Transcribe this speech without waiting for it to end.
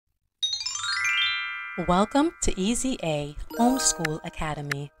Welcome to Easy A Homeschool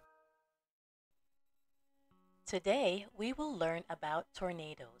Academy. Today we will learn about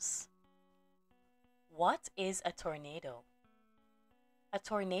tornadoes. What is a tornado? A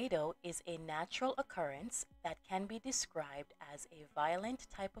tornado is a natural occurrence that can be described as a violent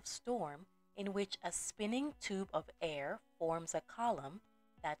type of storm in which a spinning tube of air forms a column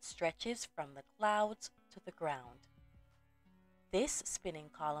that stretches from the clouds to the ground. This spinning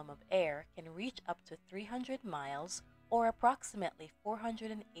column of air can reach up to 300 miles or approximately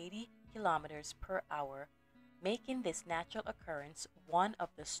 480 kilometers per hour, making this natural occurrence one of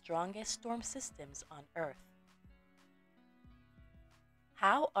the strongest storm systems on Earth.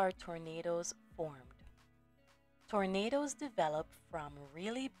 How are tornadoes formed? Tornadoes develop from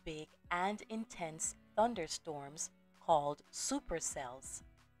really big and intense thunderstorms called supercells.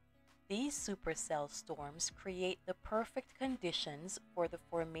 These supercell storms create the perfect conditions for the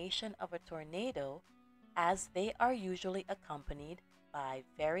formation of a tornado, as they are usually accompanied by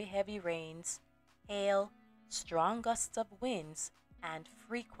very heavy rains, hail, strong gusts of winds, and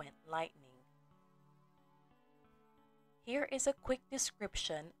frequent lightning. Here is a quick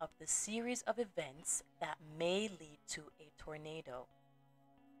description of the series of events that may lead to a tornado.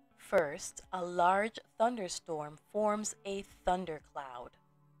 First, a large thunderstorm forms a thundercloud.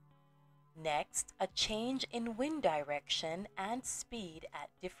 Next, a change in wind direction and speed at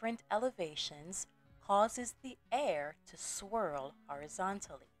different elevations causes the air to swirl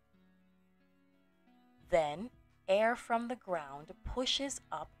horizontally. Then, air from the ground pushes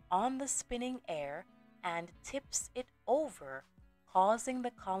up on the spinning air and tips it over, causing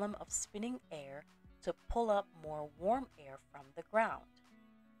the column of spinning air to pull up more warm air from the ground.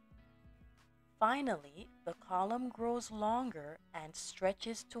 Finally, the column grows longer and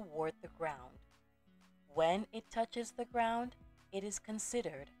stretches toward the ground. When it touches the ground, it is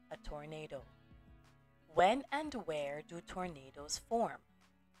considered a tornado. When and where do tornadoes form?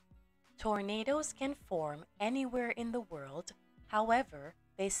 Tornadoes can form anywhere in the world. However,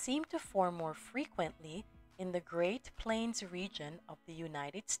 they seem to form more frequently in the Great Plains region of the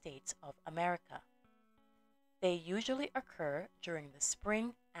United States of America. They usually occur during the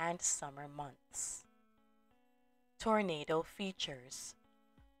spring and summer months. Tornado features.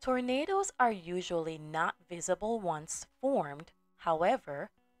 Tornadoes are usually not visible once formed. However,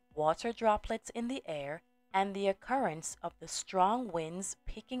 water droplets in the air and the occurrence of the strong winds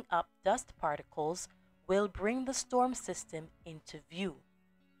picking up dust particles will bring the storm system into view.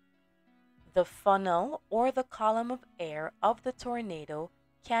 The funnel or the column of air of the tornado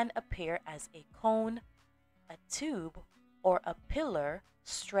can appear as a cone, a tube, or a pillar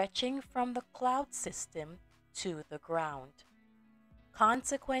stretching from the cloud system to the ground.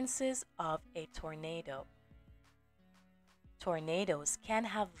 Consequences of a tornado. Tornadoes can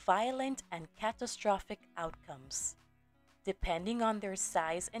have violent and catastrophic outcomes. Depending on their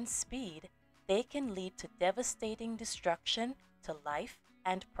size and speed, they can lead to devastating destruction to life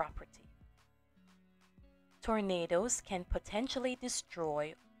and property. Tornadoes can potentially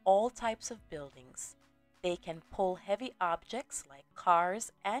destroy all types of buildings. They can pull heavy objects like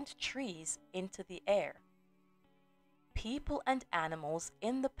cars and trees into the air. People and animals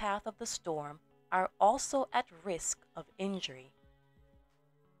in the path of the storm are also at risk of injury.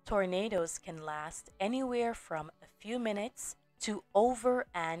 Tornadoes can last anywhere from a few minutes to over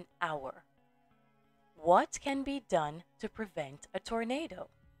an hour. What can be done to prevent a tornado?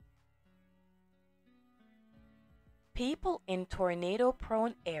 People in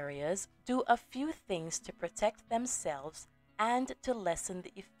tornado-prone areas do a few things to protect themselves and to lessen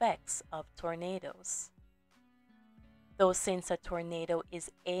the effects of tornadoes. Though since a tornado is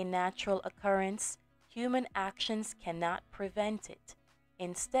a natural occurrence, human actions cannot prevent it.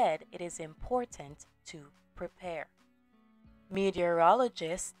 Instead, it is important to prepare.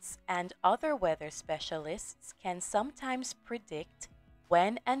 Meteorologists and other weather specialists can sometimes predict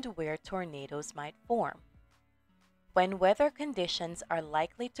when and where tornadoes might form. When weather conditions are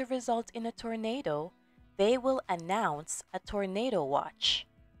likely to result in a tornado, they will announce a tornado watch.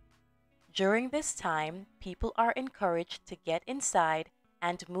 During this time, people are encouraged to get inside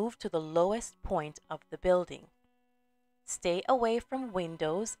and move to the lowest point of the building. Stay away from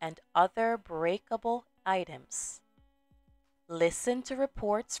windows and other breakable items. Listen to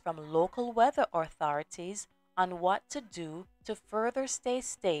reports from local weather authorities on what to do to further stay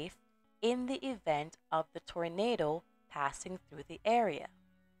safe in the event of the tornado passing through the area.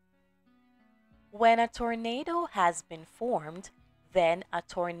 When a tornado has been formed, then a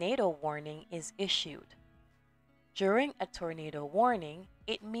tornado warning is issued. During a tornado warning,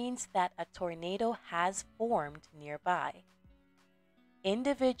 it means that a tornado has formed nearby.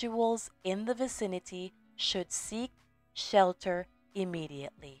 individuals in the vicinity should seek shelter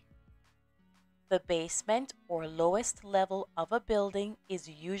immediately. The basement or lowest level of a building is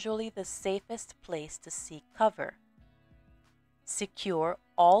usually the safest place to seek cover. Secure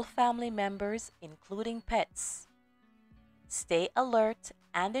all family members, including pets. Stay alert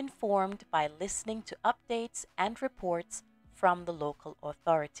and informed by listening to updates and reports from the local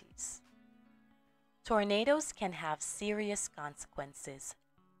authorities. Tornadoes can have serious consequences.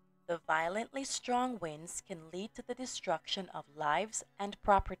 The violently strong winds can lead to the destruction of lives and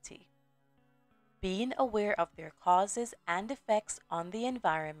property. Being aware of their causes and effects on the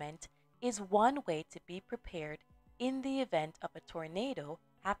environment is one way to be prepared in the event of a tornado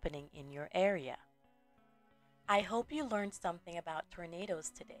happening in your area. I hope you learned something about tornadoes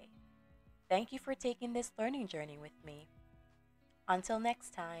today. Thank you for taking this learning journey with me. Until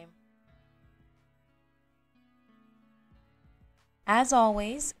next time. As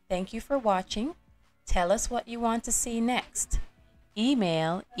always, thank you for watching. Tell us what you want to see next.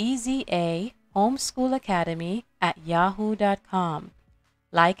 Email ezahomeschoolacademy@yahoo.com.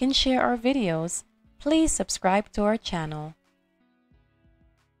 Like and share our videos. Please subscribe to our channel.